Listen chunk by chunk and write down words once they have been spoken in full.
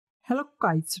Hello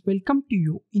guys, welcome to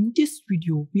you. In this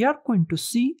video, we are going to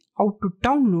see how to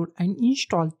download and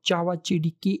install Java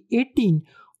JDK 18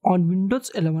 on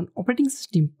Windows 11 operating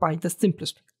system by the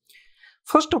simplest way.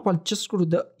 First of all, just go to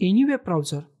the Anywhere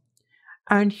browser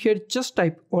and here just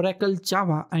type Oracle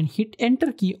Java and hit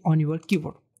enter key on your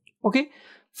keyboard. Okay,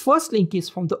 first link is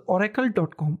from the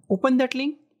oracle.com. Open that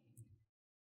link.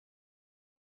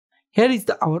 Here is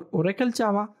our Oracle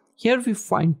Java. Here we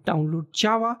find download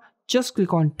Java. Just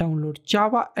click on download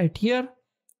Java at here.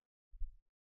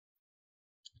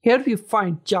 Here we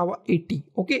find Java 18.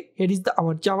 Okay, here is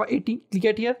our Java 18. Click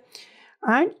at here.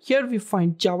 And here we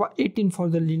find Java 18 for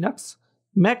the Linux,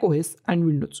 Mac OS and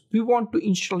Windows. We want to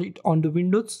install it on the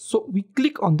Windows. So we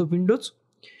click on the Windows.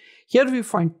 Here we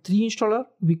find 3 installer.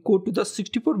 We go to the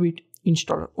 64-bit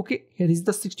installer. Okay, here is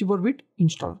the 64-bit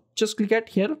installer. Just click at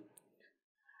here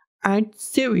and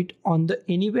save it on the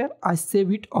Anywhere. I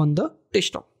save it on the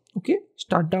desktop. Okay,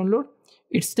 start download.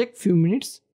 It's take few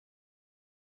minutes.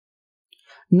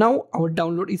 Now our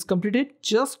download is completed.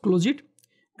 Just close it.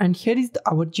 And here is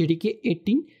our JDK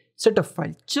 18 setup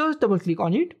file. Just double click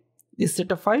on it. This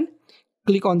setup file.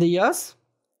 Click on the yes.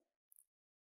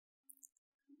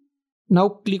 Now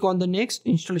click on the next.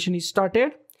 Installation is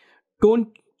started. Don't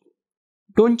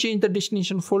change the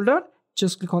destination folder.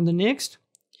 Just click on the next.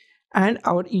 And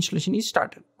our installation is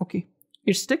started. Okay,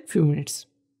 it's take few minutes.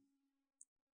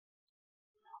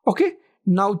 Okay,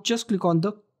 now just click on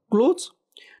the close.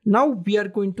 Now we are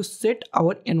going to set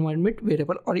our environment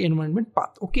variable or environment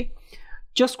path. Okay,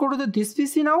 just go to this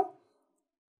PC now.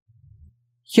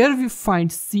 Here we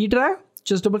find C drive.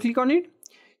 Just double click on it.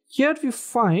 Here we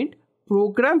find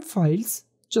program files.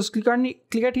 Just click on it.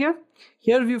 Click at here.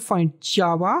 Here we find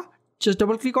Java. Just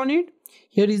double click on it.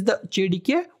 Here is the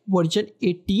JDK version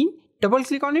 18. Double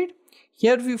click on it.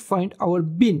 Here we find our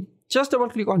bin. Just double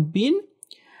click on bin.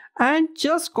 And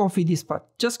just copy this part.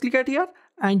 Just click at here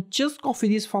and just copy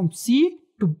this from C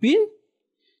to bin.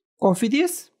 Copy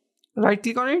this. Right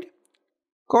click on it.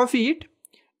 Copy it.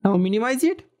 Now minimize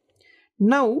it.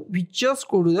 Now we just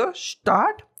go to the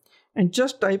start and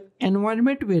just type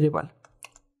environment variable.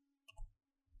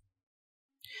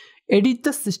 Edit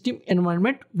the system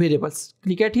environment variables.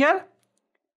 Click at here.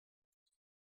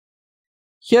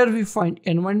 Here we find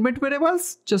environment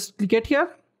variables. Just click at here.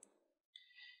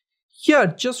 Here,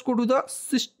 just go to the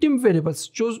system variables.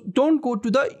 Don't go to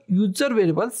the user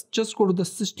variables. Just go to the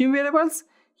system variables.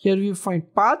 Here we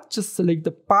find path. Just select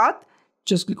the path.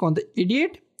 Just click on the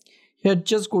edit. Here,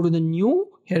 just go to the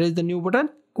new. Here is the new button.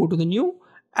 Go to the new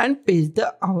and paste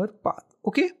our path.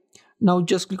 Okay. Now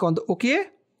just click on the OK.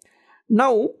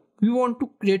 Now we want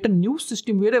to create a new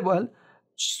system variable.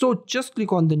 So just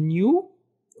click on the new.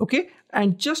 Okay.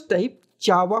 And just type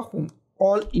Java home.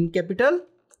 All in capital.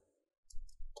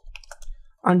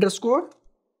 Underscore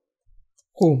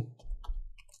home.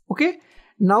 Okay,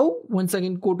 now once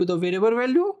again go to the variable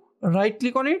value, right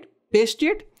click on it, paste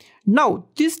it. Now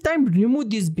this time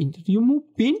remove this bin, remove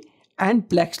bin and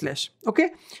 \. Okay,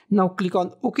 now click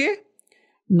on OK.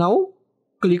 Now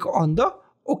click on the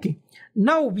OK.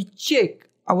 Now we check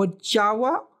our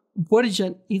Java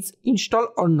version is installed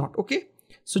or not. Okay,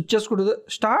 so just go to the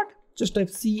start, just type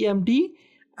cmd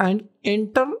and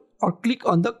enter or click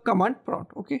on the command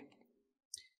prompt. Okay,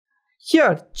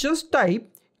 here just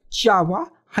type Java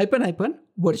 ----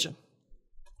 version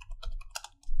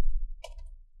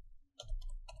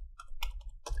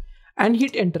and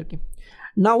hit enter key.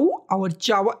 Now our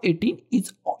Java 18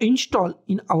 is installed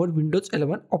in our Windows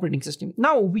 11 operating system.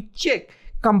 Now we check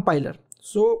compiler.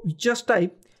 So we just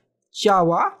type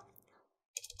Java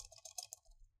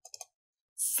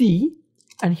C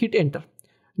and hit enter.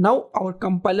 Now our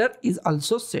compiler is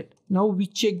also set. Now we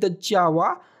check the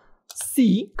Java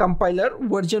C compiler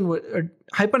version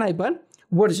 ----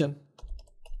 version.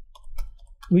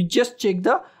 We just check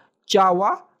the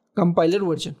Java compiler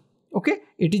version. Okay,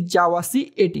 it is Java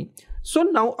C 18. So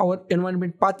now our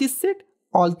environment path is set.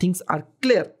 All things are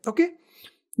clear. Okay,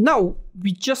 now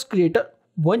we just create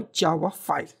one Java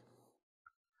file.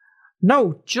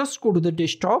 Now just go to the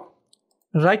desktop,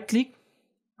 right click.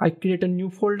 I create a new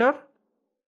folder.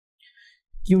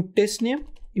 Give test name.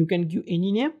 You can give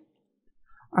any name.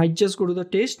 I just go to the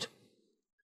test.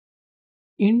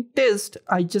 In test,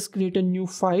 I just create a new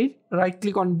file. Right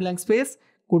click on blank space.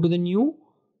 Go to the new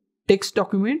text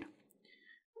document.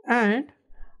 And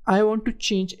I want to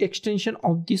change extension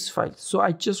of this file. So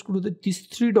I just go to this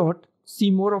 3 dot,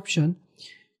 see more option.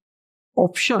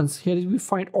 Options. Here we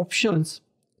find options.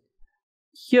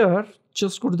 Here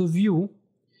just go to the view.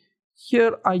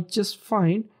 Here I just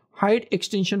find hide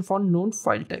extension for known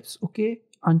file types. Okay.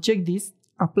 Uncheck this.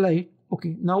 Apply it.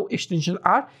 Okay, now extensions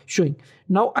are showing.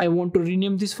 Now I want to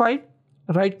rename this file.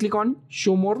 Right click on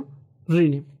show more,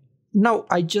 rename. Now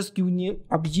I just give name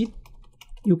Abhijit.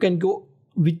 You can go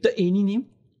with the any name,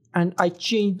 and I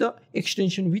change the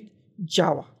extension with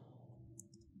Java.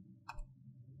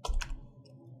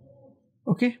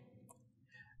 Okay,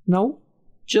 now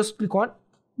just click on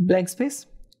blank space.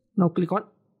 Now click on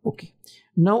OK.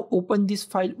 Now open this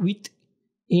file with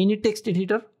any text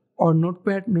editor or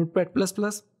notepad, notepad++.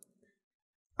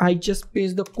 I just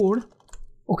paste the code.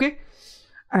 Okay,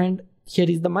 and here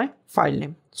is my file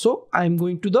name. So I am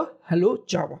going to the hello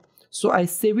Java. So I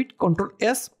save it, Ctrl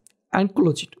S, and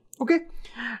close it. Okay,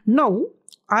 now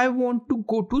I want to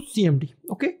go to CMD.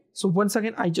 Okay, so once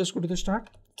again I just go to the start,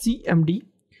 CMD,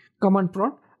 command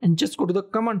prompt, and just go to the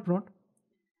command prompt,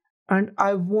 and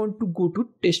I want to go to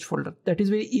test folder. That is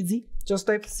very easy. Just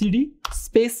type cd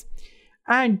space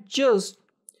and just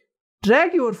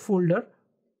drag your folder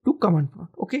to command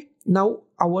prompt. Okay, now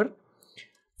our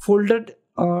folder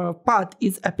path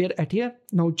is appear at here.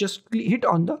 Now just hit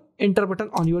on the enter button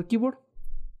on your keyboard.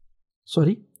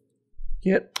 Sorry,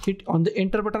 here hit on the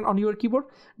enter button on your keyboard.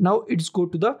 Now it's go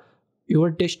to the your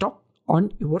desktop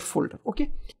on your folder.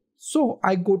 Okay, so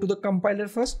I go to the compiler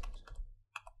first,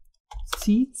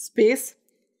 C space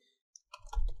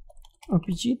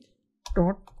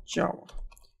Abhijit.java.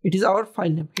 It is our file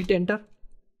name. Hit enter.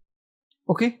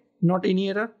 Okay, not any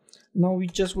error. Now we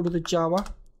just go to the Java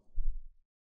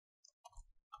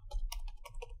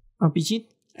Abhijit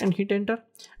and hit enter.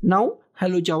 Now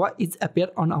hello Java is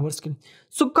appear on our screen.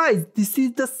 So guys, this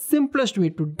is the simplest way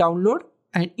to download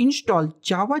and install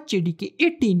Java JDK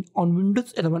 18 on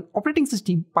Windows 11 operating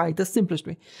system by the simplest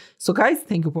way. So guys,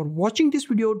 thank you for watching this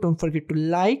video. Don't forget to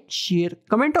like, share,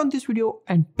 comment on this video,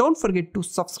 and don't forget to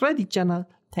subscribe the channel.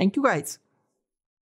 Thank you guys.